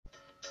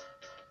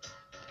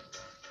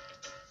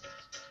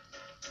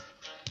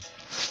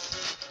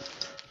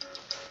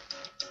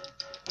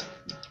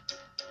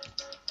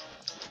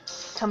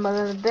Tumble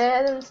in the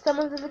bed and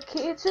stumble to the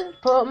kitchen.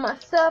 Pour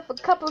myself a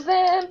cup of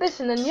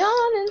ambition and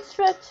yawn and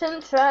stretch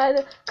and try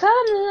to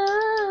come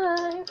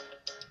alive.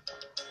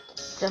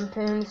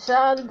 Jumping,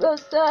 shout, glow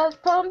stars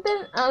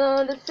pumping out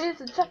on the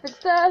streets of traffic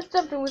stars.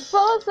 Jumping with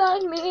folks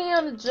like me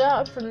on the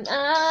job from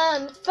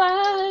 9 to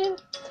 5.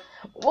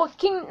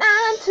 Working 9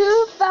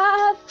 to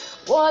 5.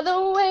 What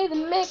a way to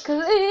make a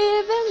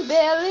living.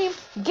 Barely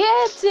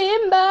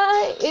getting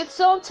by. It's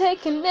all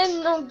taking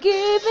and no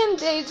giving.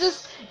 They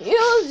just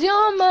use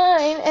your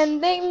mind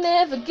and they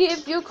never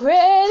give you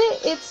credit.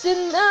 It's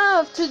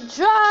enough to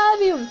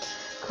drive you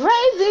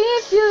crazy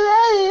if you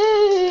let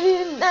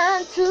it.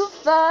 9 to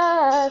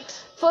 5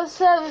 for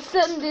service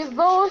and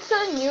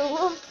devotion. You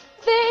will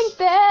think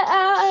that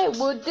I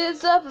would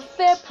deserve a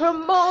fair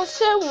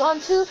promotion.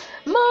 Want to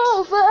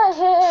move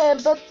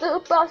ahead, but the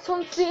boss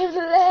won't seem to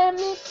let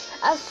me.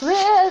 I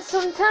swear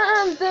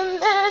sometimes the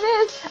man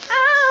is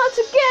out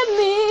to get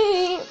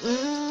me.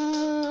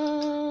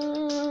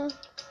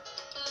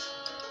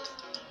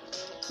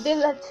 They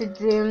let you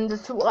dream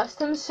just to watch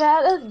them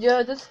shatter.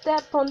 You're just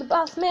step on the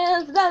boss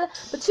man's ladder,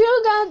 but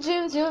you got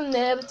dreams you'll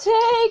never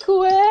take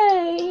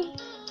away.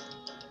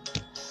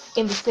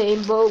 In the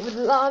same boat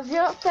with all of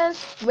your friends,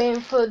 waiting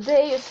for the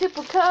day your ship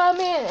will come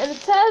in, and the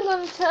tide's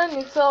gonna turn,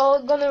 it's all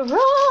gonna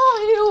roll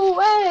you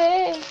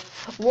away.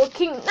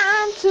 Working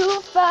 9 to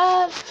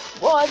 5,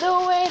 what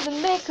a way to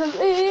make a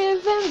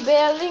living,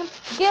 barely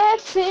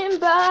getting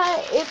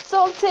by. It's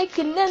all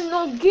taken and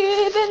no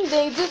giving.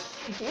 They just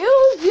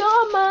use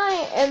your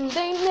mind and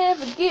they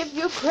never give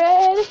you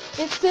credit.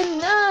 It's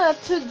enough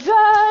to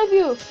drive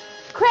you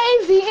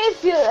crazy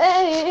if you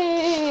let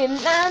it.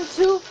 9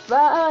 to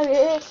 5,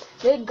 yeah.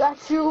 They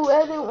got you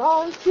where they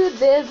want you.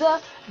 There's a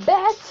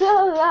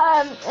better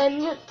life,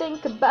 and you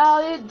think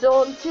about it,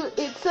 don't you?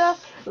 It's a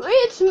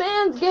rich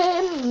man's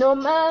game, no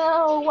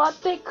matter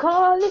what they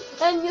call it.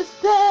 And you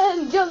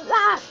spend your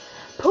life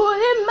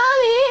putting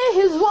money in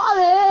his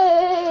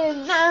wallet.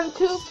 9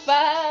 to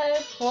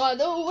 5,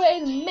 what a way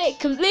to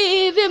make a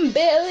living,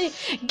 barely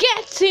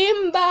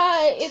getting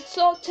by. It's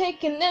all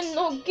taken and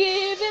no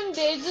giving.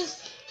 They just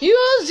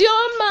use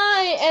your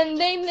mind and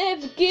they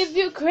never give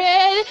you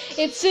credit.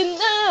 It's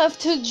enough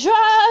to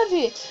drive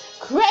you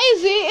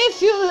crazy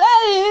if you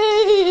let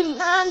it.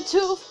 9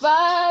 to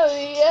 5,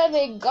 yeah,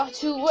 they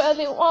got you where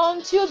they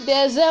want you.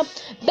 There's a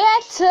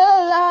better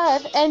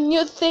life, and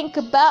you think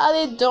about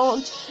it,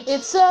 don't you?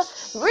 It's a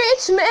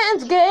rich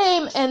man's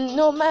game, and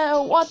no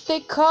matter what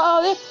they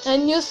call it,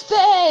 and you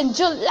spend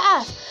your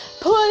life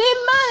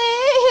putting money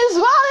in his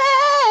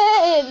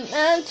wallet.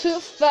 9 to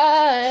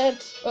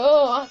 5,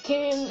 oh, I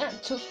came 9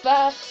 to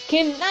 5,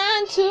 came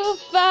 9 to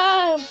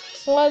 5.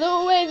 What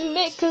a way to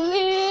make a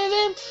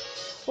living.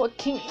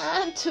 Working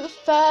 9 to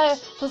 5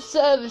 for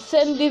service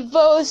and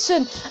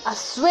devotion. I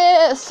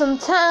swear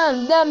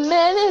sometimes that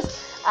man is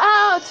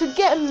out to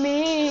get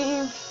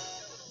me.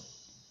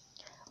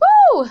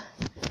 Woo!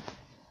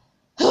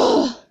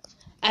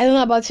 I don't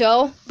know about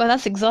y'all, but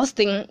that's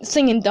exhausting.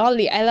 Singing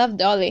Dolly, I love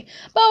Dolly.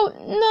 But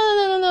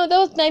no,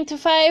 those 9 to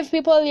 5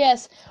 people,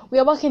 yes, we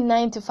are working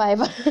 9 to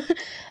 5.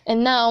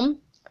 And now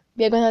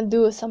we are gonna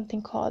do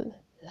something called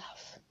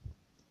love.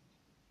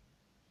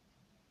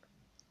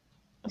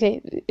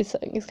 Okay,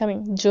 it's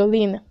coming.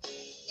 Jolene.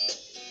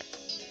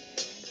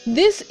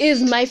 This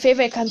is my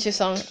favorite country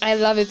song. I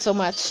love it so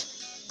much.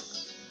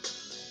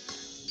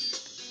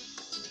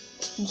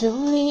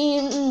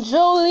 Jolene,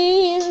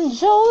 Jolene,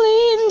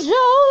 Jolene,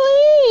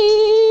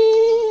 Jolene,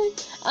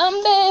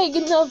 I'm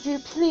begging of you,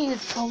 please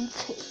don't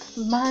take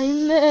my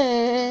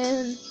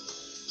man.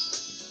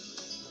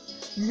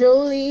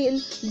 Jolene,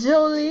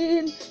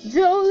 Jolene,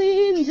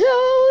 Jolene,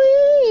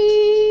 Jolene,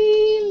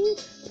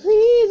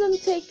 please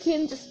don't take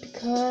him just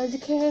because you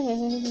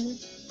can.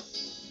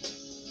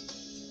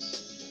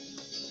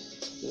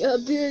 Your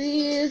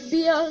beauty is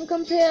beyond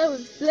compare,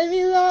 with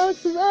flaming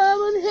locks of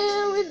auburn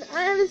hair, with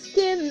ivory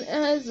skin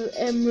as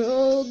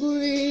emerald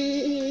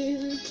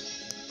green.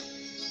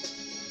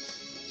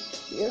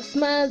 Your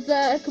smile's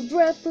like a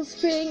breath of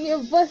spring, your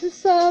voice is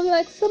soft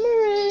like summer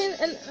rain,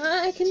 and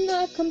I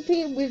cannot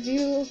compete with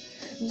you,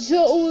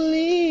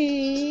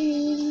 Jolene.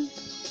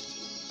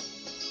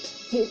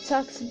 He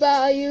talks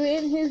about you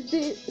in his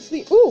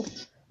sleep.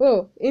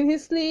 In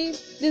his sleep.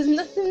 There's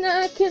nothing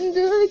I can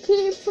do to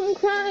keep from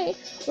crying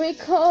when he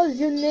calls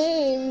your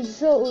name,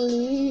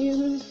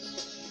 Jolene.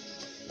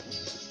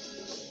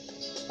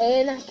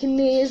 And I can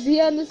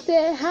easily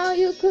understand how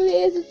you could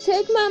easily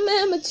take my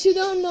man, but you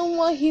don't know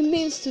what he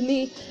means to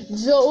me,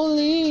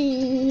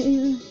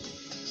 Jolene.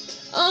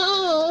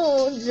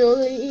 Oh,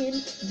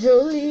 Jolene,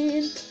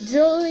 Jolene,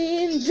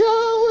 Jolene,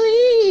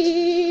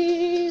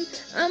 Jolene,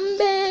 I'm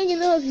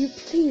begging of you,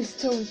 please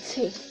don't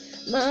take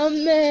my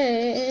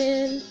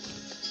man.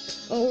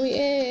 Oh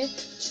yeah,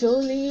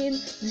 Jolene,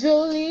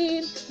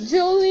 Jolene,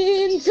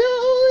 Jolene,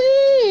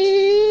 Jolene,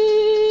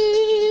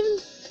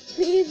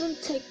 please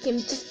don't take him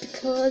just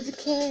because you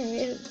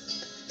can.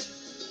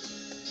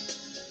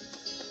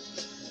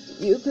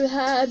 You could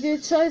have your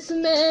choice of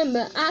man,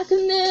 but I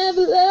could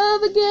never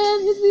love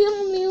again. He's the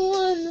only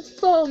one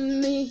for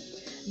me,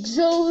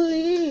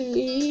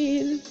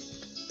 Jolene.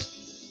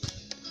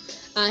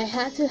 I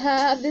had to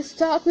have this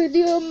talk with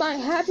you. My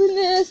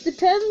happiness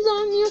depends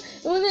on you.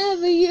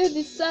 Whenever you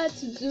decide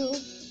to do.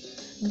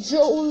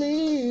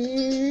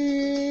 Jolene,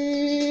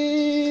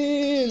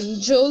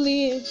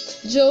 Jolene,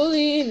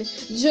 Jolene,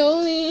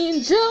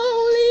 Jolene,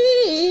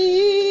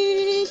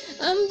 Jolene.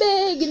 I'm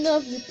begging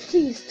of you,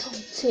 please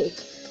don't take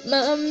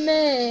my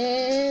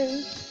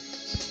man.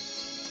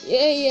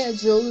 Yeah,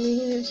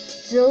 Jolene,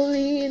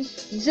 Jolene,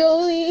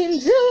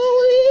 Jolene,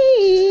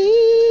 Jolene.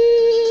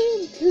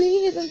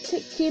 Please don't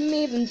take him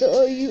even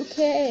though you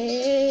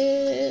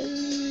can.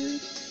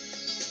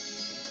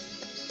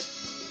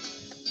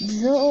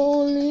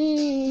 Jolene,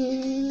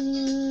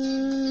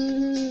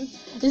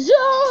 Jolene,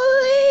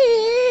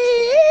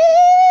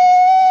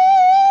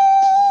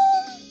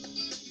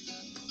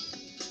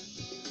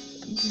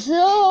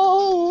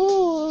 Jolene.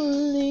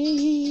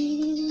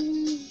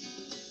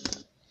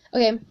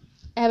 Okay,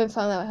 I haven't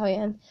found out how he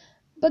ends.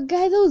 But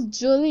guys, that was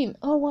Jolene.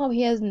 Oh wow,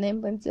 he has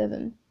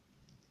 9.7.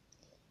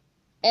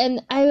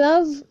 And I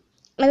love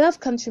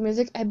country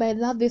music. I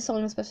love this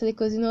song especially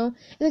because, you know,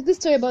 it's like this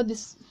story about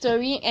this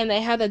story. And I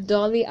had a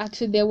dolly.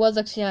 Actually, there was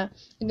actually a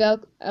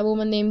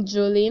woman named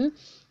Jolene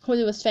who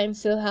was trying to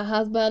steal her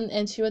husband,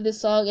 and she wrote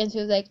this song, and she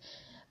was like,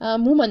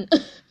 woman,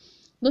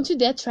 don't you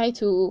dare try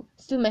to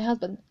steal my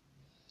husband.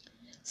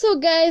 So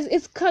guys,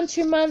 it's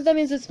country month. That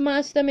means it's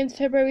March. That means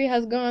February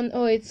has gone.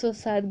 Oh, it's so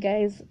sad,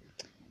 guys.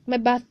 My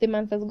birthday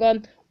month has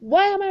gone.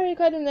 Why am I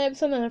recording an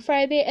episode on a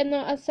Friday and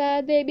not a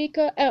Saturday?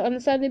 On a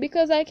Sunday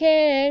because I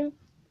can.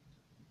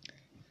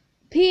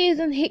 Please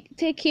don't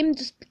take him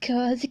just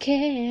because you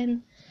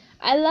can.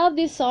 I love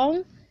this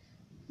song,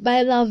 but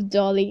I love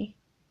Dolly.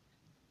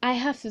 I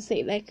have to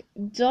say, like,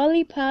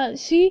 Dolly Parton,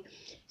 she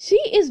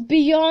is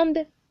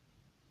beyond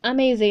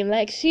amazing.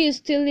 Like, she is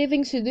still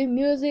living, she's doing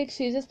music,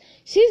 she's just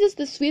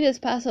the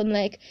sweetest person.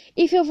 Like,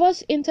 if you've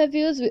watched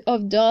interviews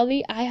of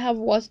Dolly, I have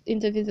watched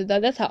interviews with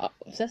Dolly, that's how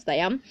obsessed I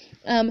am.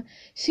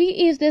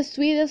 She is the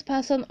sweetest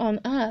person on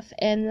earth,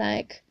 and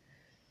like,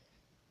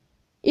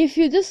 if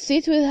you just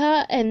sit with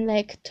her and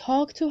like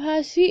talk to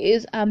her, she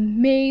is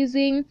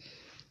amazing.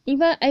 In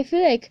fact, I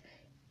feel like,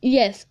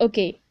 yes,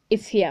 okay,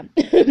 it's here.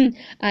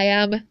 I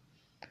am. What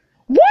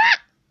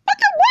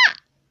the what?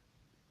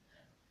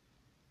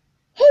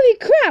 Holy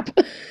crap!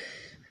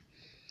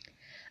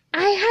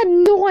 I had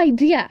no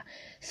idea.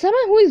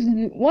 Someone who is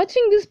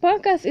watching this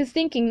podcast is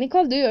thinking,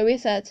 Nicole, do your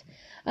research.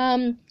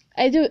 I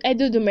do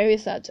my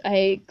research.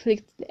 I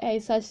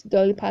searched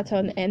Dolly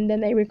Parton, and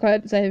then I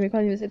started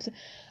recording this episode.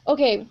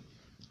 Okay.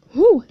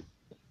 Whew.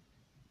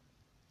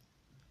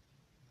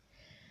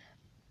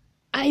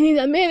 I need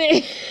a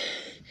minute.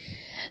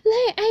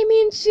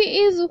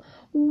 She is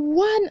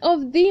one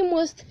of the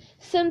most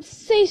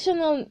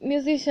sensational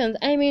musicians.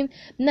 9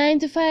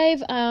 to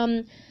 5,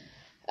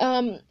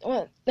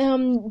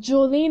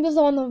 Jolene is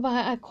one of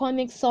our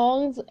iconic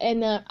songs,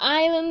 and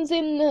Islands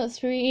in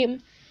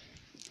Nursery.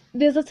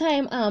 There's a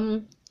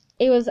time,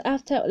 it was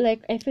after,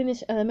 like, I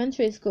finished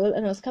elementary school,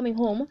 and I was coming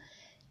home,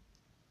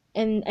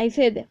 and I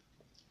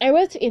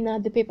wrote in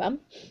the paper.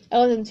 I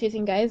wasn't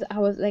cheating, guys. I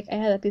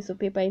had a piece of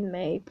paper in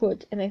my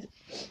porch, and I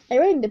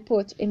wrote in the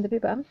porch, in the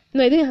paper.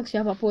 No, I didn't actually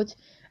have a porch.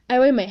 I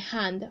wrote in my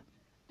hand.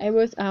 I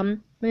wrote,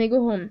 when I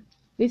go home,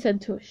 listen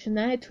to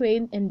Shania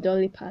Twain and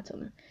Dolly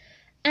Parton.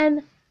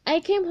 And I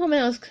came home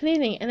and I was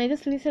cleaning, and I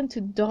just listened to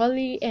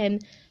Dolly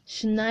and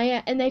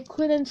Shania, and I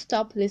couldn't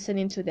stop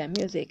listening to their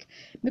music.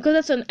 Because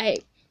that's when I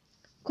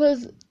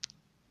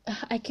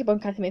keep on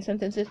cutting my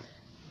sentences.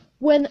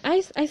 When I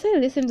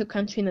started listening to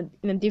country in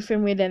a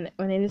different way than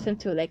when I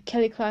listened to like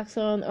Kelly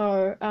Clarkson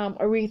or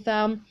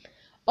Aretha,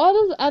 all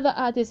those other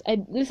artists,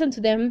 I listened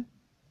to them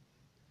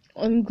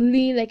on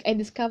Glee. Like, I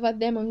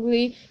discovered them on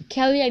Glee.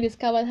 Kelly, I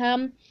discovered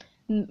her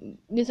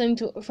listening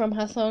to from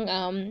her song,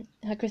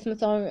 her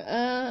Christmas song.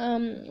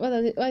 What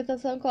is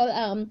that song called?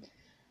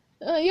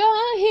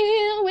 You're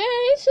here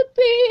where it should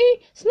be.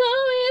 Snow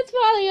is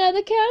falling and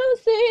the carol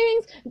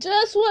sings.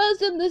 Just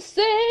wasn't the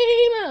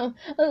same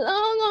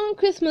along on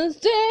Christmas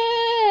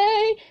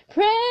Day.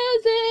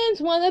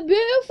 Presents, what a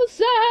beautiful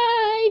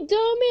sight.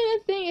 Don't mean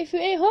a thing if you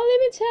ain't holding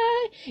me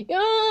tight.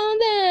 You're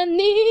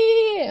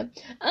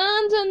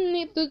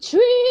underneath the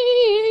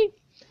tree.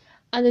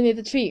 Underneath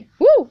the tree.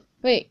 Woo!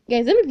 Wait,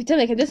 guys, let me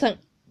pretend like I just sang.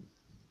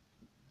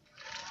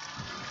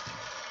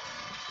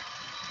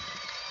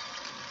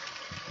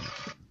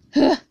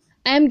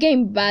 I'm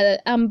bad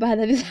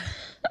at this.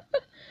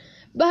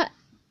 But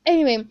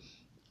anyway,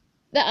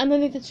 the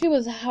Underneath the Tree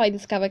was how I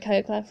discovered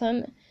Kelly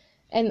Clarkson,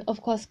 and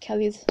of course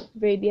Kelly's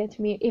very dear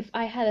to me. If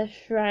I had a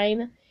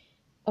shrine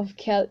of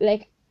Kelly,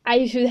 like,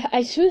 I should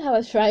have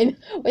a shrine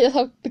where I just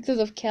have pictures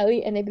of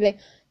Kelly, and I'd be like,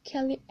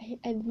 Kelly, I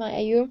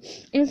admire you.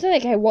 And it's not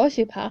like I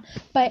worship her,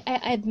 but I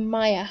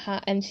admire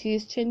her, and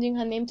she's changing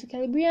her name to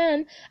Kelly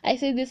Brienne. I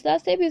said this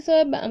last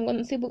episode, but I'm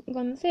gonna say,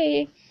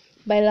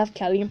 but I love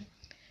Kelly.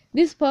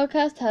 This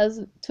podcast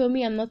has told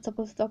me I'm not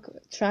supposed to talk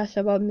trash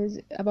about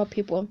music, about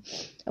people,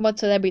 about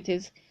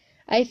celebrities.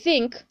 I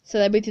think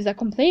celebrities are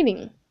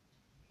complaining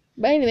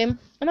But anyway,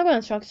 I'm not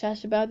gonna talk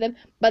trash about them.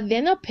 But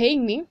they're not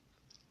paying me.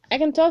 I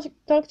can talk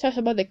trash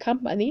about the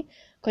company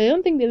because I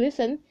don't think they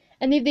listen.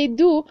 And if they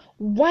do,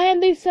 why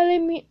aren't they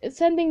sending me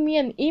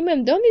an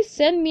email? Don't they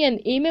send me an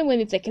email when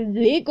it's like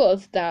legal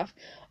stuff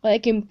or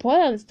like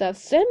important stuff?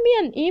 Send me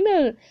an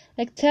email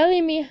like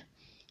telling me,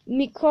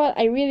 Nicole,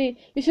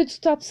 you should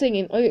stop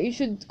singing or you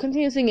should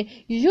continue singing.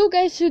 You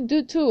guys should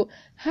do too.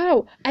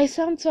 How? I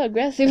sound so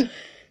aggressive.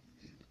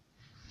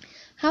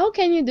 How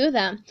can you do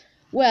that?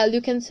 Well,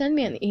 you can send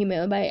me an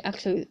email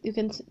you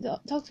can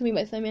talk to me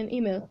by sending me an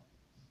email.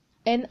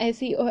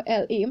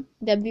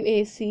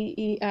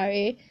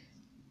 NICOLEWACERA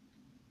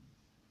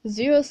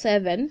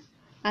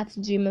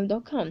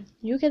 07@gmail.com.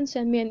 You can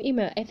send me an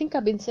email. I think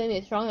I've been saying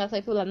it wrong as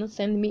people are not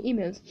sending me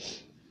emails.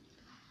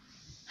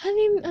 Her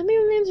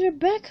middle name's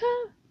Rebecca.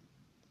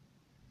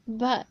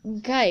 But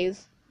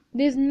guys,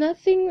 there's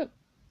nothing.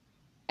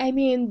 I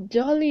mean,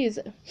 Dolly's.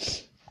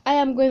 I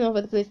am going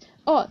over the place.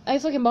 Oh, I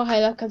was talking about how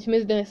I love country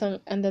music. Then I sang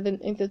Under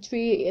the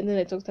Tree, and then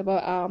I talked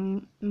about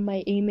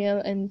my email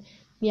and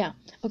yeah.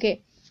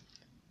 Okay.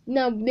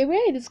 Now the way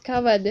I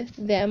discovered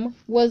them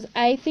was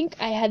I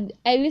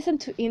listened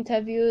to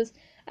interviews.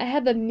 I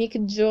had that Nick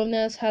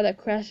Jonas had a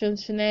crush on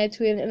Shania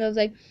Twain, and I was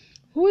like,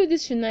 who is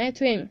this Shania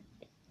Twain?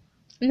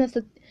 And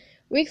after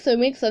weeks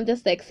of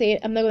just like saying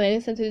I'm not gonna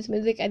listen to this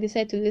music, I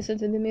decided to listen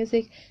to the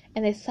music,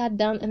 and I sat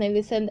down and I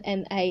listened,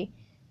 and I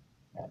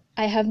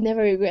have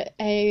never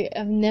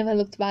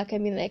looked back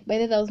and been like,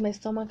 by that was my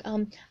stomach.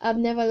 I've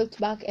never looked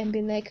back and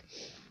been like,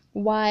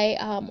 why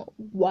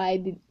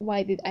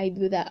did I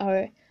do that,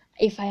 or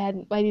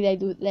why did I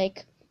do it?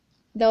 Like,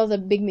 that was a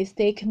big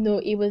mistake. No,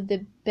 it was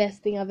the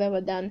best thing I've ever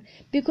done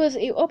because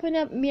it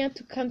opened me up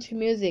to country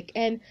music.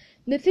 And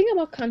the thing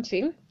about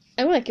country,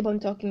 I want to keep on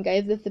talking,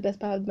 guys. That's the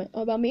best part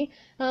about me.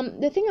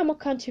 The thing about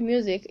country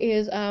music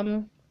is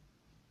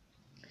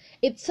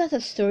it's such a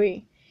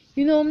story,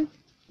 you know.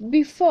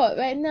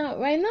 Right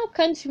now,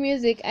 country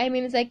music, I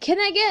mean, it's like, can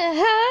I get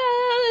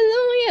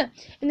hallelujah?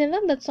 And I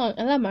love that song.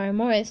 I love Mary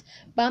Morris,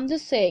 but I'm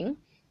just saying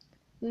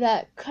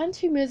that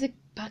country music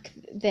back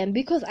then,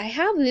 because I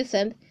have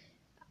listened.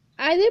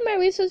 I did my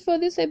research for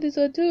this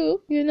episode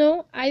too, you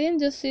know. I didn't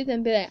just sit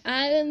and be like,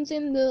 islands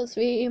in the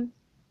stream.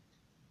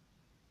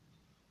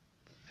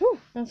 Whew,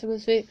 that's a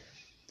good sweet.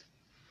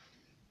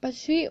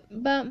 This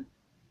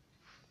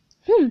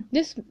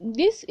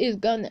is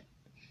gonna.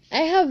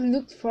 I have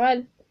looked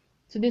forward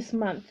to this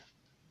month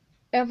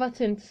ever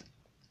since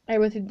I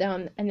wrote it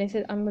down and I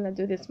said I'm gonna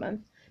do this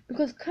month,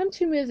 because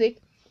country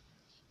music,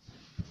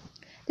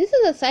 this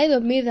is a side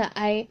of me that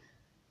I'm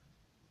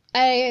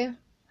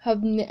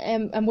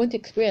going to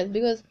experience,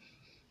 because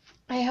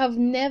I have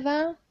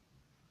never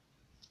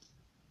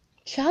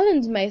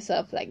challenged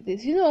myself like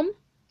this, you know.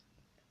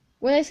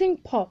 When I sing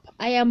pop,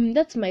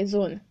 that's my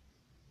zone.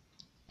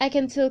 I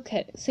can still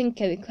sing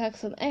Kelly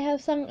Clarkson. I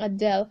have sung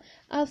Adele.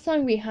 I've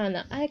sung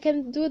Rihanna. I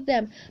can do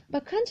them.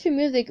 But country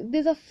music,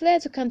 there's a flair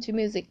to country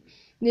music.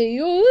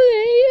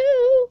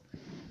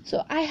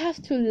 So I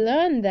have to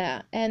learn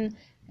that. And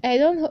I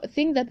don't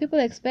think that people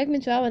expect me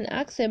to have an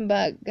accent,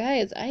 but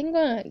guys, I ain't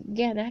gonna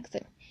get an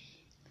accent.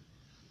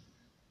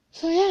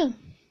 So yeah.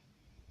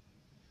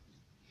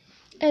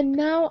 And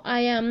now I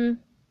am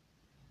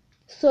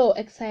so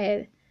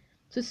excited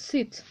to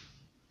sit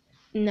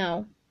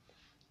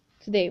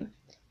today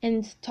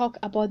and talk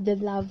about the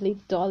lovely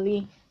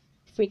Dolly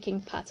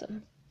freaking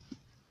Parton.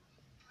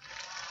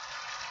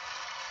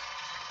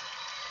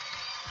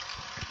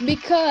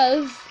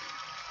 Because,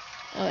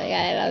 oh my god,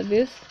 I love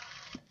this.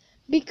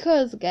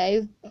 Because,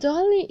 guys,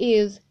 Dolly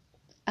is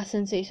a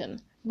sensation.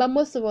 But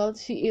most of all,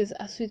 she is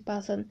a sweet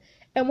person.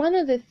 And one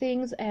of the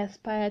things I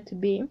aspire to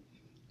be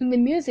in the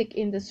music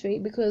industry,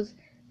 because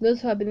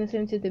those who have been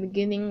listening to the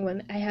beginning,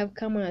 when I have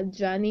come on a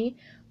journey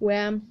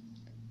where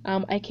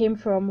I came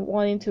from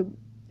wanting to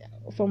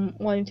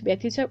be a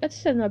teacher. A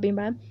teacher has not been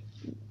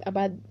a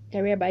bad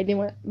career, but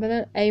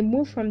then I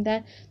moved from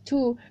that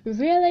to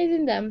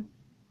realizing that,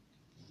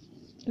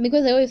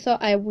 because I always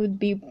thought I would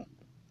be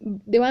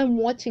the one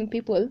watching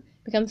people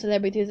become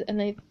celebrities,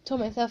 and I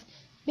told myself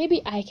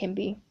maybe I can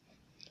be.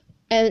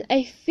 And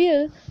I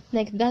feel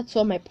like that's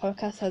what my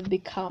podcast has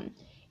become.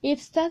 It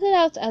started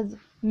out as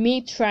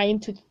me trying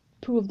to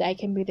prove that I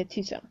can be the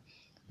teacher,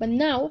 but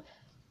now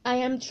I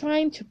am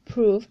trying to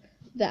prove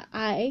that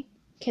I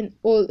can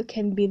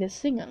be the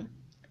singer.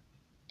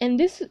 And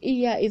this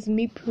year is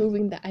me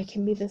proving that I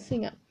can be the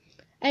singer.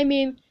 I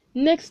mean,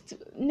 next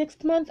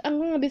month I'm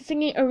gonna be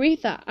singing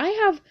Aretha.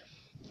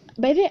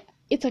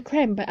 It's a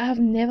crime, but I have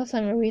never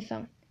sung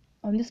Aretha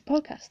on this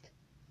podcast.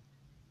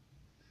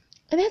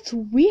 And that's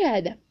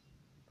weird.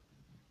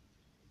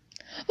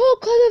 Oh,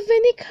 Call of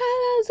Many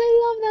Colors, I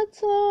love that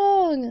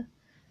song.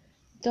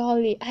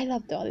 Dolly, I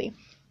love Dolly.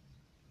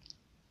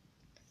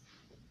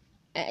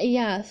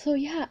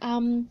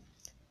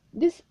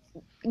 This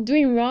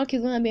doing rock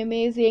is gonna be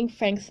amazing.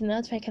 Frank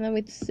Sinatra, I cannot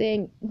wait to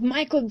sing.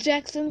 Michael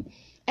Jackson,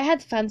 I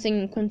had fun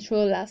singing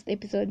Control last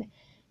episode.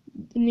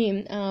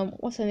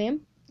 What's her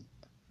name?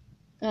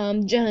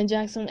 Janet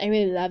Jackson, I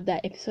really loved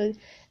that episode.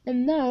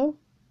 And now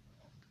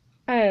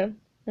I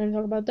want to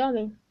talk about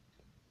Dolly.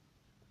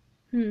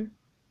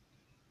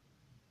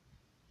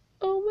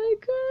 Oh my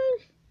god.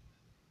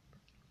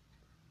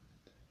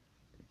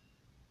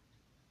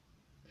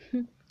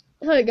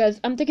 Sorry guys,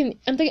 I'm taking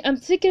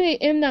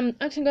it in. I'm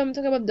actually going to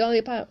talk about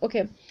Dolly Parton.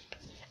 Okay,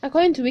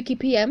 according to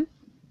Wikipedia,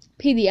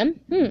 PM.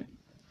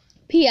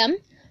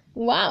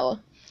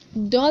 Wow,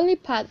 Dolly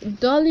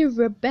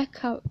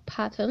Rebecca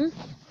Parton,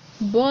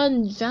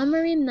 born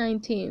January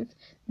 19th,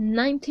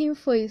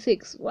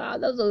 1946. Wow,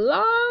 that was a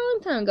long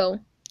time ago.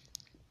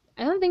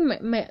 I don't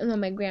think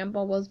my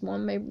grandpa was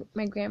born.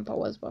 My grandpa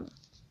was born.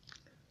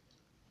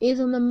 Is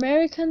an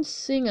American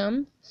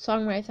singer,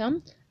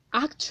 songwriter,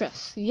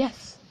 actress,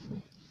 yes,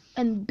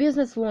 and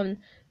businesswoman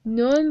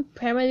known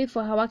primarily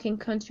for her work in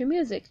country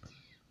music.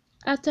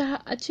 After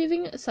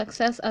achieving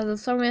success as a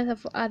songwriter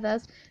for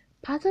others,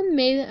 Patton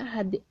made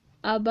her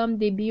album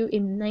debut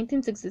in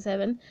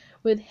 1967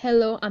 with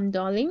Hello, I'm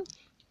Darling,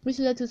 which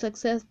led to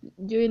success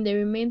during the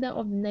remainder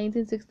of the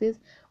 1960s,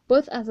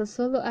 both as a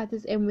solo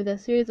artist and with a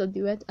series of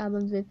duet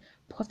albums with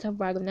Porter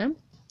Wagoner.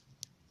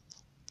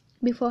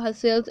 Before her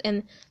sales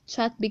and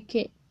chart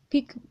came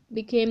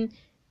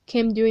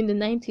during the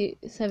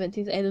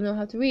 1970s, I don't know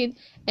how to read,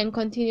 and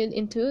continued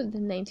into the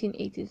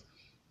 1980s.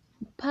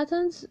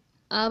 Patton's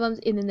albums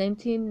in the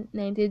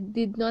 1990s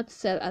did not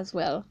sell as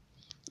well,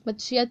 but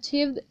she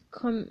achieved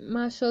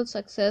commercial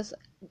success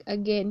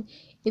again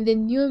in the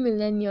new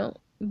millennium.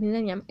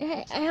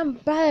 I am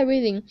bad at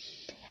reading,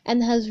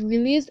 and has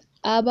released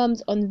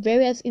albums on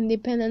various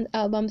independent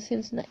albums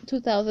since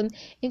 2000,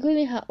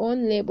 including her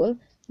own label,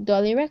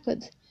 Dolly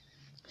Records.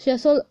 She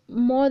has sold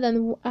more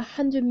than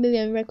 100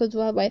 million records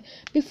worldwide.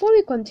 Before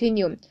we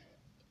continue,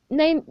 the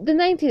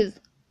 90s,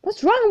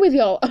 what's wrong with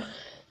y'all?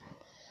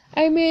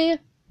 I mean,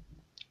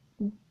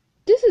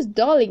 this is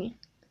Dolly.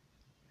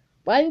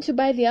 Why didn't you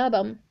buy the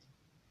album?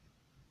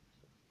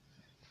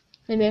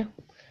 Anyway,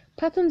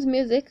 Patton's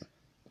music,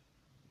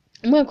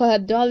 I'm gonna call her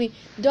Dolly.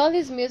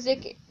 Dolly's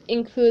music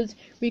includes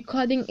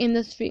Recording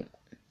Industry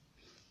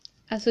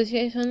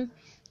Association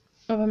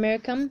of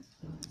America,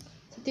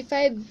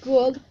 certified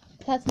gold,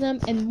 platinum,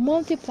 and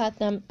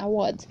multi-platinum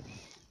awards.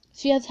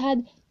 She has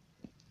had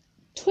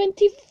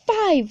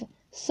 25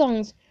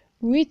 songs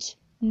reach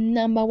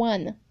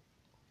 #1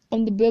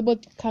 on the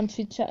Billboard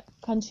country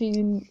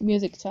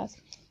music charts.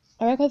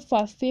 A record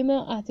for a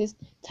female artist,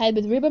 tied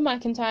with Reba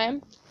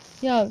McEntire.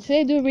 Yo, should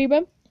I do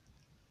Reba?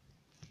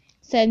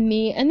 Send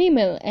me an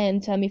email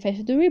and tell me if I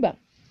should do Reba.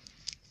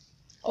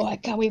 Oh, I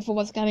can't wait for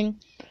what's coming.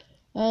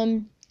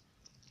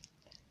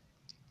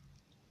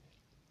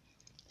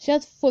 She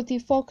has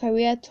 44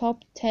 career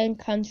top 10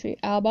 country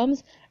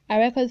albums, a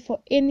record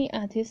for any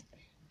artist,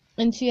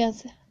 and she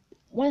has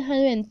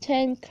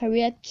 110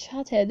 career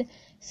charted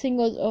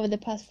singles over the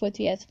past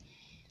 40 years.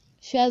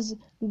 She has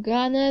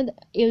garnered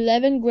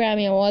 11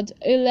 Grammy Awards,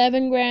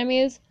 11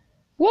 Grammys,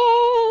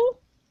 whoa,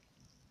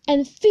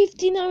 and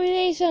 50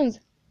 nominations,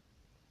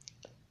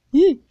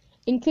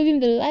 including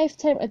the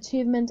Lifetime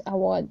Achievement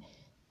Award,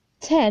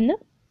 10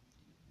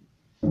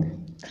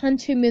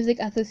 Country Music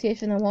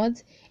Association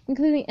Awards,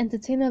 including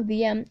Entertainer of the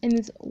Year, and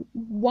is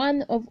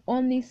one of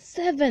only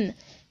 7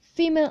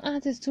 female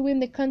artists to win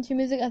the Country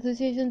Music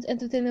Association's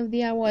Entertainer of the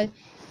Year award.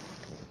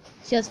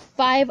 She has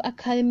 5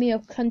 Academy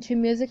of Country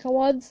Music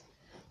Awards,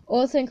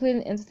 also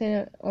including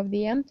Entertainer of the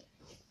Year,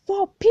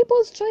 4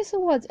 People's Choice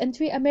Awards, and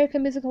 3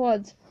 American Music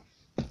Awards.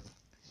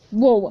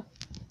 Whoa!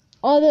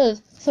 All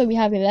those. So we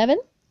have 11.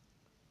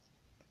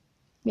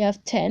 We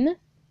have 10,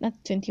 not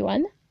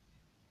 21.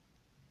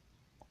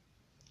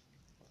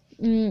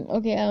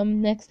 Okay,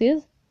 next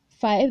is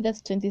 5,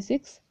 that's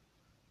 26.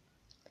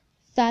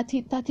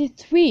 30,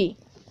 33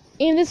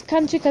 in this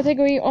country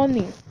category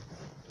only.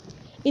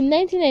 In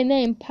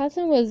 1999,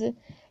 Patton was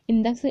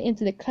inducted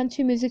into the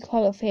Country Music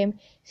Hall of Fame.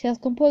 She has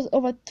composed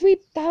over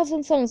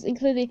 3,000 songs,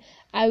 including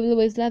I Will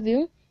Always Love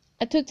You,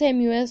 a 2-time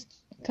US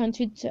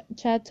country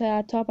chart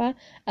topper,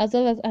 as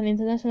well as an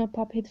international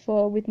pop hit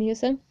for Whitney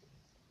Houston.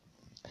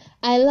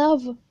 I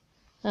love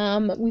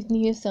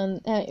Whitney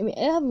Houston. I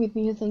love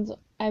Whitney Houston's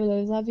I Will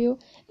Always Love You, and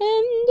I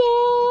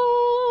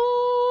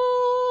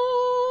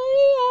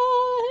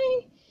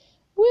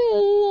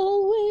will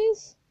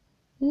always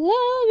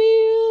love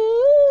you.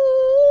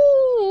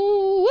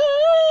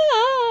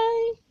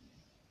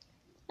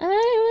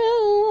 I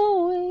will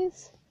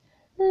always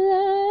love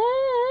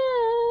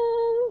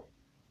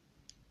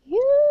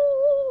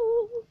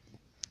you,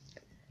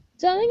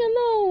 darling, and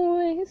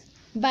always.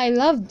 But I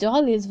love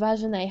Dolly's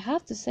version, I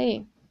have to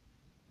say.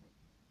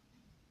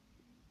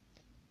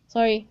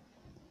 Sorry.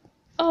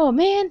 Oh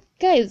man,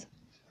 guys,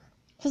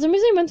 for some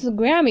reason I went to the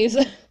Grammys.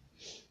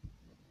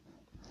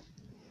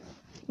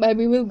 But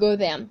we will go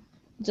there.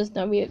 That's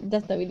not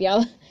with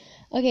y'all.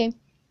 Okay,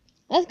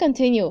 let's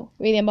continue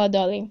reading about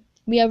Dolly.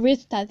 We have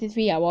reached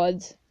 33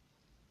 awards.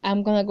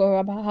 I'm gonna go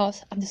rob her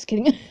house. I'm just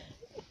kidding.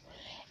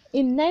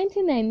 In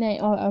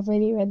 1999, I've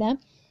already read that,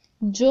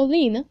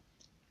 Jolene,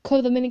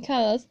 Cover the Many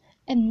Colors,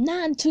 and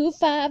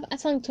 925. I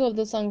sang 2 of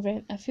those songs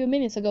a few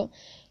minutes ago.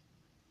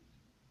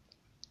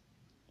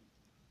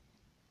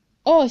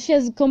 Oh, she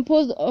has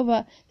composed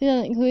over,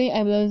 including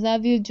I Will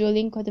Love You,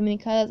 Jolene,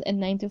 Colors, and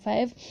 9 to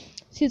 5.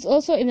 She's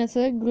also in a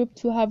select group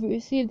to have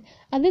received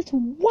at least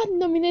one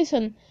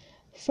nomination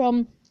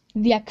from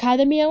the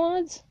Academy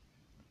Awards.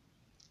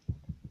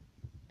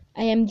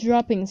 I am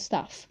dropping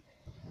stuff.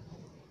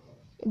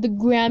 The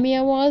Grammy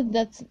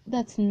Awards,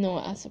 that's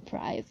not a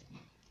surprise.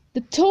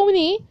 The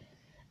Tony,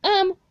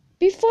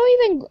 before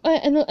even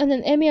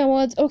an Emmy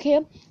Awards,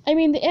 okay, I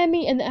mean the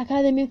Emmy and the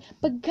Academy,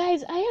 but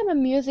guys, I am a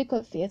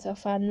musical theater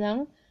fan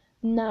now.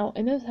 Now,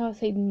 I know how to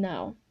say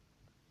now.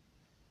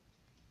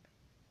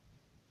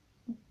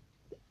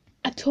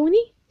 A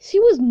Tony? She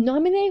was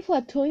nominated for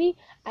a Tony?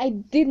 I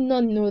did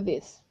not know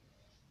this.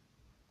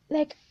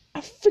 Like, a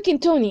freaking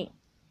Tony.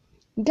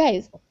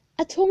 Guys,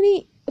 a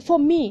Tony, for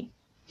me,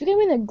 you can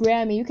win a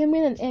Grammy, you can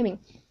win an Emmy.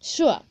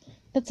 Sure,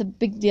 that's a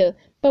big deal.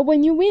 But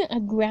when you win a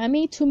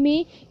Grammy, to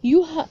me,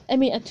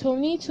 a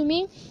Tony, to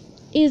me,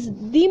 is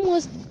the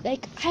most,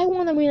 like, I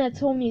want to win a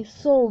Tony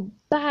so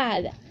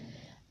bad.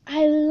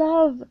 I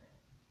love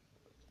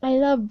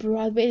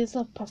Broadway. I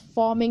love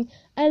performing.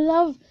 I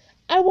literally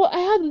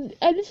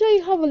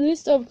have a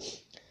list of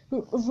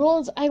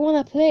roles I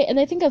want to play, and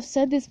I think I've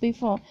said this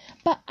before,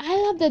 but I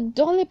love that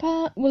Dolly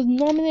Parton was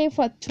nominated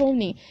for a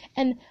Tony,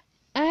 and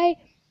I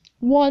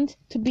want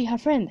to be her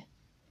friend.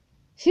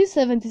 She's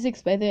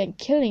 76, by the way, and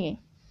killing it.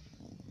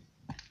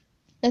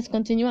 Let's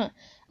continue on.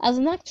 As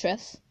an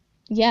actress,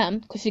 yeah,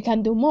 because she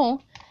can do more.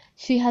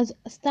 She has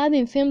starred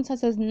in films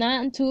such as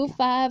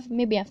 925,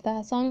 maybe after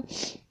her song,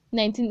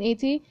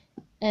 1980,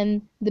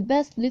 and The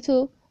Best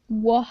Little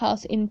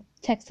Warhouse in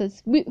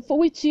Texas, for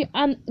which she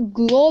earned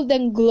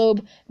Golden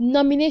Globe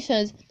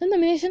nominations. No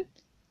nomination?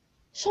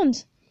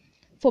 Shons.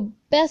 For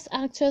Best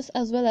Actress,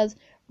 as well as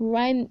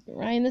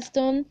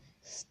Rhinestone,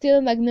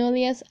 Steel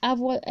Magnolias. I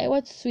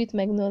watched Sweet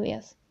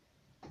Magnolias.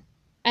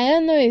 I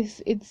don't know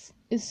if it's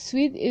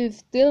sweet, if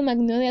Steel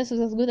Magnolias was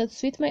as good as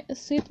Sweet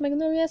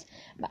Magnolias,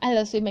 but I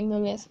love Sweet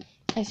Magnolias.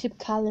 I ship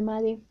Carl and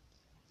Maddie.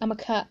 I'm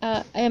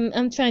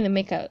trying to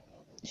make a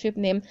ship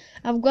name.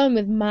 I've gone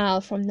with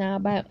Mal from now,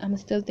 but I'm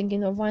still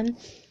thinking of one.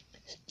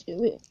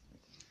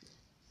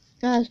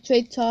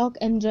 Straight Talk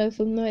and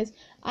Joyful Noise.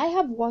 I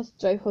have watched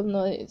Joyful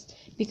Noise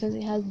because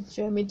it has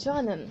Jeremy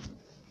Jordan,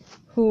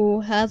 who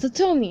has a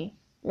Tony,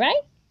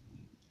 right?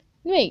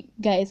 Wait,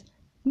 guys,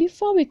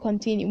 before we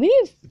continue, we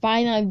need to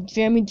find out if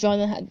Jeremy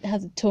Jordan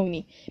has a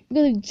Tony.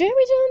 Because if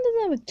Jeremy Jordan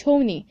doesn't have a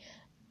Tony,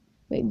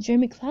 wait,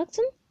 Jeremy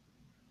Clarkson?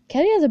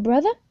 Kelly has a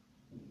brother?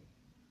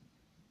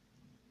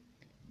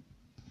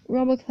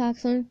 Robert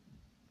Clarkson?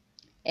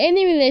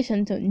 Any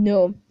relation to?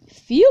 No.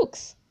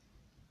 Fuchs?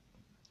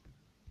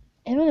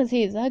 I don't want to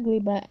say he's ugly,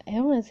 but I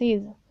don't want to say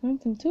he's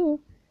handsome too.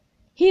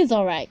 He's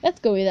alright. Let's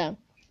go with that.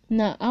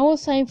 Now, I will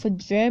sign for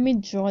Jeremy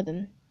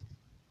Jordan.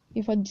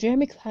 For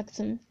Jeremy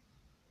Clarkson.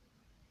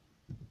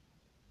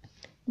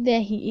 There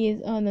he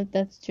is. Oh no,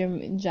 that's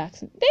Jeremy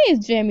Jackson. There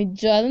is Jeremy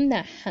Jordan,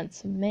 that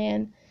handsome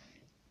man.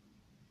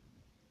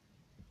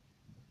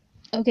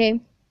 Okay.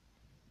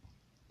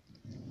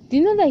 Do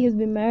you know that he's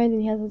been married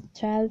and he has a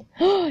child?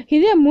 He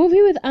did a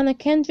movie with Anna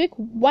Kendrick.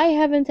 Why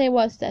haven't I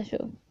watched that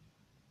show?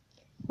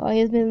 Oh,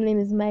 his middle name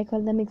is Michael.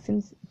 That makes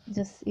him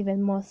just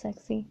even more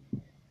sexy.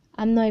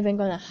 I'm not even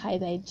gonna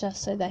hide. I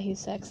just said that he's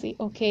sexy.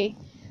 Okay,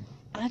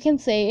 I can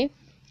say it.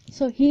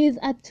 So he's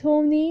a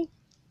Tony.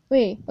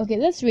 Wait. Okay.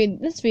 Let's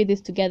read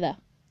this together.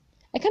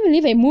 I can't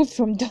believe I moved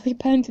from Dolly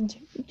Parton to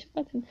Jeremy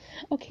Jordan.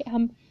 Okay.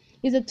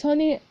 He's a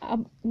Tony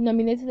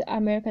nominated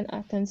American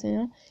actor and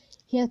singer.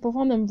 He has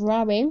performed on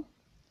Broadway.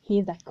 He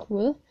is that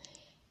cool.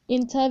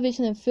 In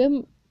television and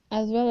film,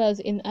 as well as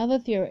in other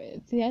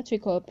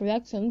theatrical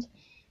productions.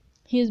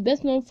 He is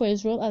best known for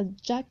his role as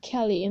Jack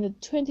Kelly in the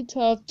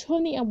 2012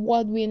 Tony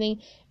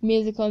Award-winning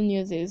musical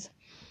Newsies.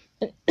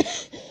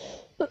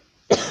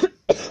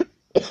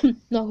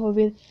 Not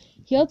COVID.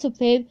 He also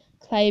played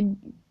Clyde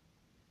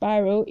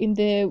Barrow in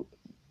the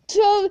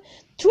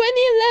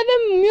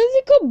 2011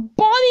 musical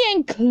Bonnie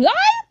and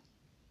Clyde?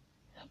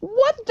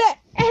 What the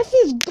F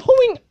is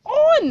going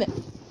on?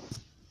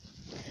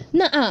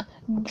 Nuh-uh.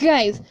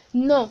 Guys,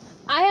 no.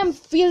 I am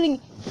feeling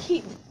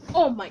heat.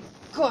 Oh my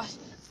gosh.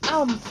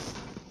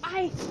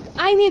 I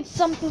need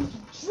something to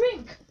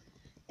drink.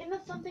 And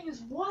that something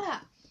is water.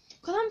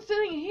 Because I'm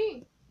feeling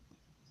heat.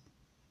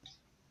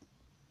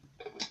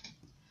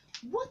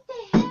 What the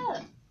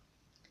hell?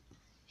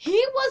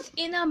 He was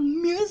in a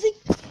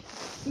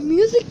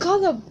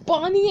musical of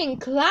Bonnie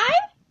and Clyde?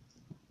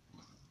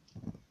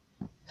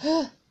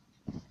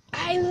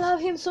 I love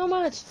him so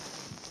much.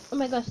 Oh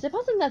my gosh, the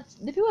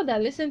people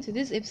that listen to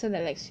this episode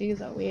are like,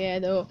 she's a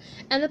weirdo.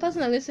 And the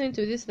person that listening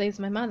to this is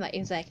my mother,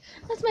 is like,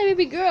 that's my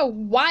baby girl.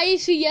 Why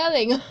is she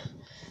yelling?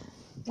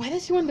 Why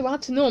does she want the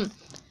world to know?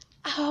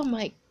 Oh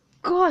my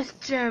gosh,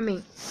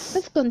 Jeremy.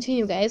 Let's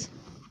continue, guys.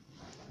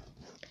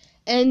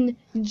 And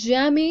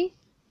Jeremy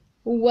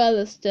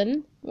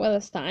Wellstein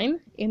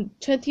in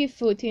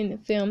 2014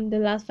 film The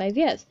Last 5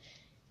 Years.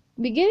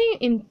 Beginning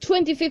in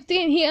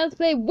 2015, he has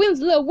played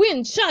Winslow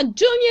Winshot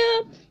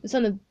Jr., the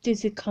son of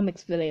DC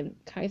Comics villain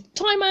Kyle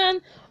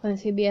Toyman, on the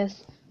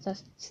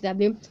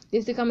CBS/CW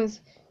DC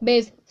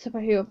Comics-based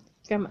superhero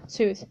drama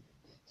series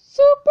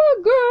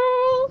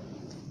Supergirl.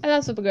 I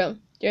love Supergirl.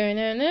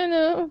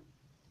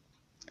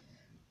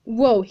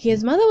 Whoa,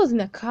 his mother was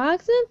in a car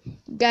accident?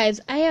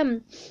 Guys, I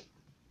am...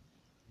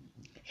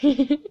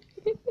 I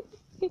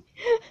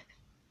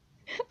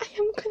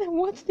am gonna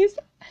watch this.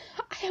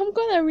 I am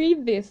gonna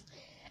read this.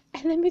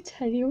 And let me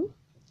tell you,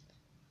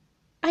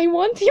 I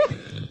want him.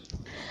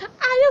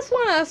 I just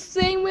wanna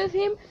sing with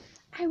him.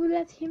 I will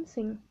let him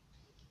sing.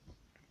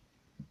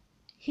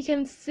 He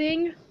can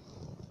sing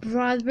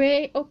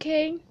Broadway,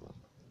 okay?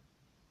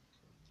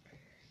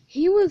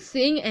 He will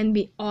sing and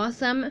be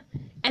awesome.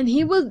 And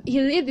he lived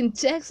in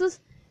Texas.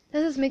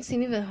 That just makes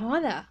him even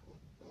harder.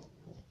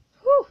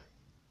 Whew.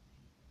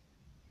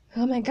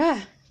 Oh my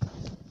god.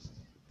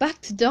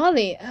 Back to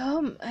Dolly.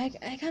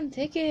 I can't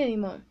take it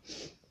anymore.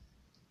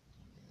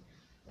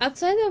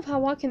 Outside of her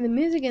work in the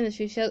music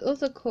industry, she has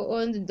also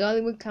co-owned the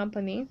Dollywood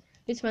Company,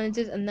 which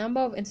manages a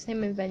number of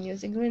entertainment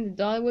venues, including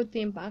the Dollywood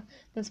Theme Park,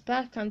 the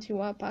Splash Country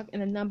Water Park,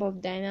 and a number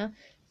of diner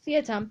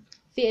theater.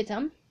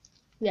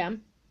 Yeah.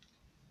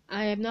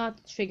 I am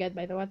not triggered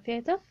by the word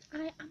theater.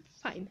 I am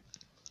fine.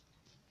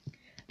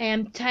 I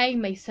am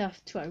tying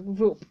myself to a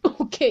rope,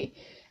 okay?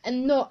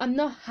 And no, I'm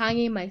not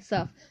hanging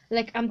myself.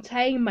 Like, I'm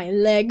tying my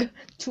leg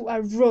to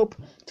a rope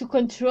to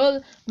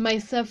control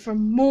myself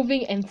from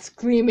moving and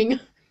screaming.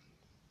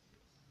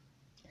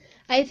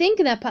 I think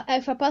that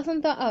if a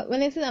person thought,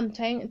 when I said I'm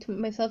tying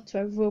myself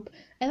to a rope,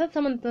 I thought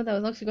someone thought I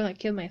was actually gonna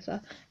kill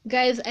myself.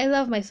 Guys, I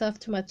love myself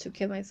too much to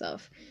kill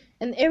myself.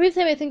 And every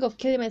time I think of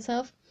killing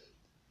myself,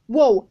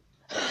 whoa!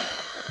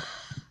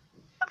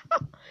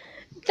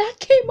 That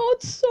came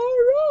out so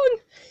wrong!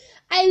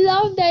 I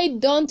love that I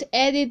don't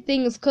edit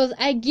things because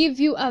I give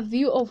you a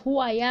view of who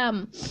I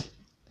am.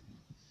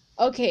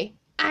 Okay,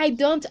 I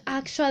don't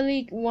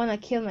actually want to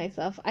kill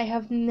myself. I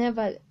have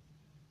never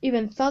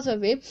even thought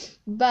of it.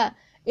 But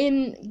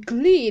in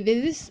Glee,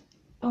 this...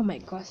 Oh my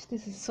gosh,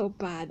 this is so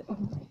bad.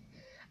 Oh,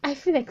 I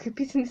feel like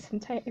repeating this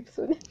entire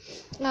episode.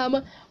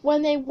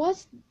 When I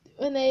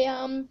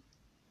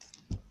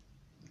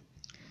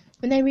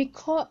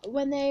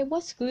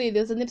watched Glee,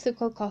 there's an episode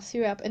called Cough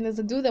Syrup, and there's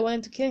a dude that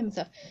wanted to kill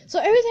himself. So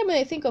every time when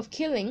I think of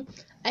killing,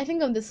 I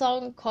think of the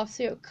song Cough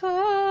Syrup.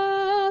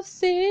 Cough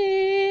Syrup.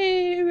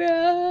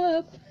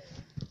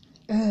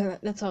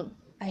 That song.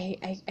 I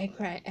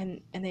cry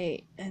and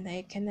I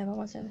can never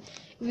watch it.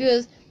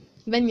 Views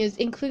venues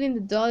including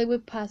the Dolly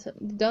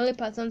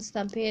Parton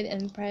Stampede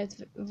and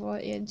Private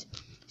Voyage.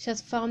 She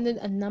has founded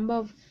a number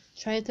of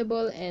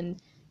charitable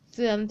and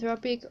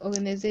philanthropic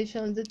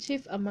organizations, the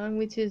chief among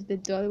which is the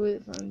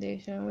Dollywood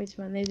Foundation, which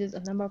manages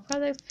a number of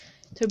projects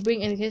to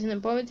bring education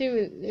and poverty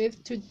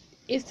relief to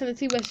East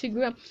Tennessee, where she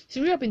grew up. She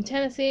grew up in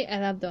Tennessee.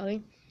 I love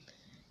Dolly.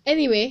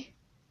 Anyway,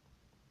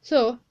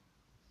 so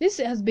this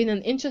has been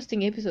an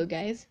interesting episode,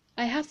 guys.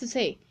 I have to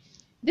say,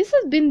 this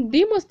has been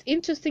the most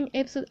interesting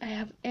episode I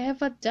have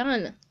ever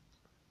done.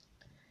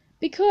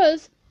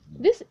 Because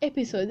this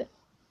episode,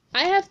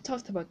 I have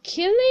talked about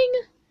killing,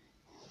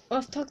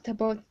 I've talked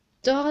about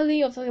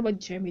Dolly, I've talked about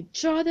Jeremy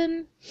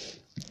Jordan.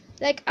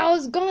 Like, I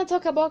was gonna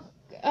talk about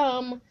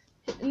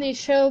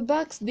Nichelle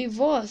Buck's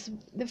divorce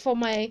for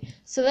my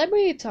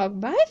celebrity talk,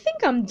 but I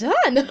think I'm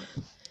done.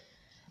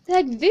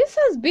 Like, this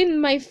has been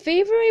my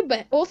favorite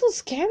but also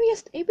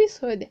scariest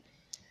episode,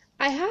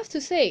 I have to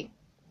say.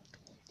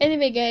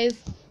 Anyway, guys,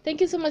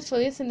 thank you so much for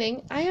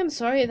listening. I am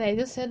sorry that I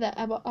just said that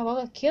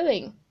about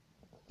killing,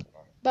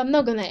 but I'm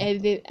not gonna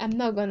edit it. I'm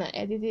not gonna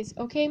edit this,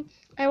 okay?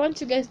 I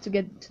want you guys to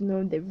get to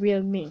know the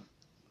real me.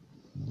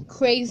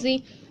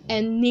 Crazy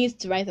and needs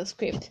to write a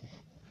script.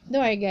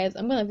 Don't worry, guys.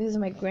 I'm gonna visit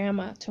my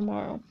grandma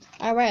tomorrow.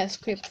 I write a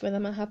script when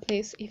I'm at her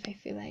place if I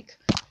feel like.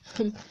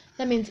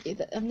 That means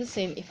I'm just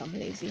saying if I'm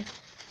lazy.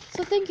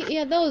 So thank you.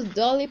 Yeah, that was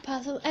Dolly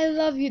Parton. I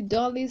love you,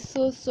 Dolly,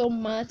 so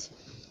much.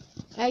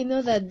 I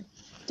know that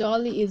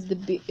Dolly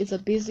is a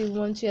busy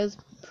one. She has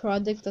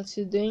projects that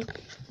she's doing,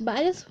 but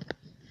I just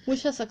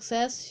wish her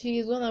success.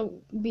 She's been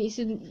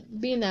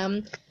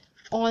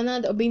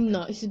honored or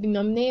she's been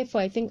nominated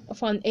for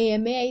for an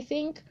AMA, I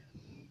think.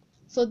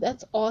 So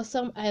that's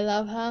awesome. I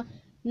love her.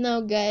 Now,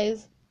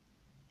 guys,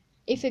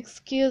 if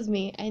excuse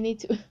me, I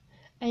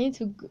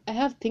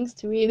have things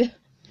to read.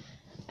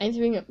 I need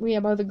to read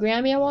about the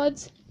Grammy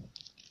Awards.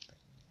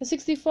 The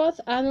 64th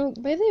annual.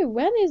 By the way,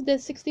 when is the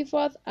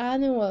 64th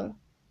annual?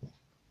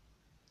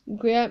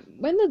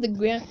 When does the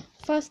Grammy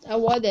first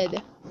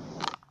awarded?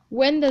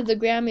 When does the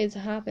Grammys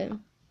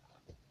happen?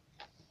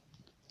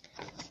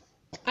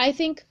 I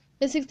think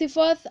the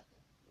 64th,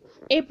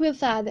 April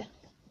 3rd.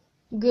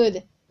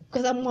 Good,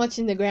 because I'm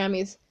watching the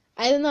Grammys.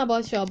 I don't know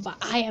about y'all, but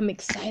I am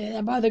excited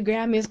about the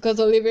Grammys because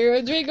Olivia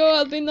Rodrigo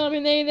has been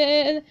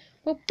nominated.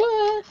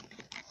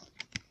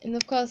 And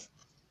of course,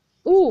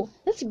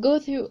 let's go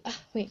through.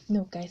 Wait,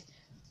 no, guys.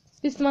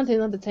 This month is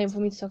not the time for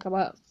me to talk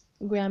about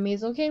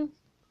Grammys, okay?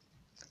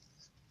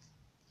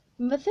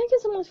 But thank you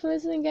so much for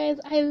listening, guys.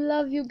 I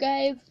love you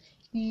guys.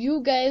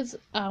 You guys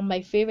are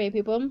my favorite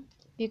people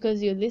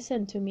because you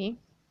listen to me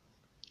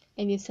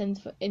and you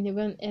send for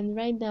anyone. And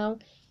right now,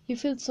 you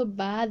feel so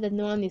bad that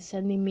no one is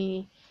sending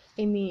me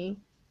anything.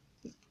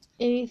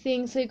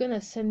 So you're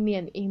gonna send me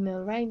an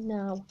email right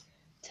now.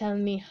 Tell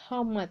me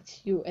how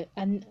much you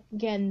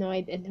get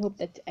annoyed and hope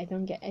that I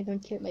don't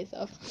kill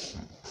myself.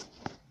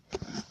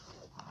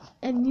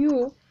 And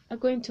you are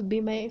going to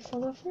be my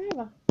follower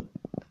forever.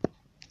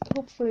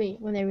 Hopefully,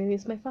 when I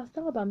release my first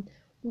album.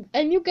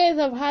 And you guys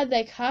have had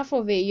like half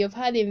of it. You've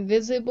had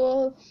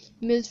Invisible,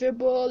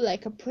 Miserable,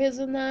 Like a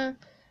Prisoner,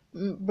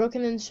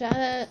 Broken and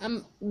Shattered.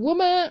 I'm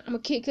a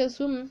kick-ass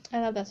woman. I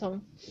love that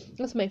song.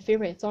 That's my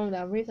favorite song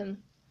that I've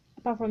written,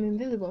 apart from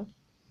Invisible.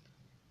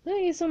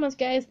 Thank you so much,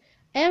 guys.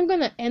 I am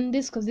gonna end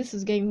this because this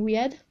is getting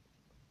weird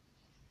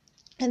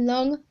and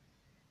long.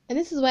 And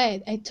this is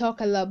why I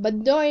talk a lot.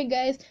 But don't worry,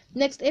 guys.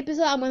 Next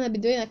episode, I'm gonna be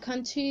doing a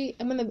country.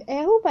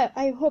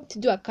 I hope to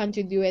do a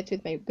country duet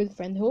with my good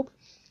friend Hope.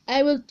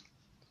 I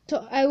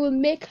will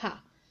make her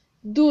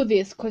do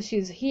this because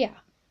she's here.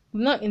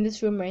 I'm not in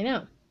this room right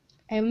now.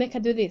 I will make her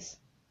do this.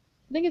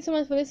 Thank you so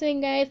much for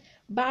listening, guys.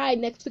 Bye.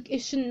 Next week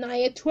is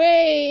Shania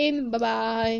Twain. Bye bye.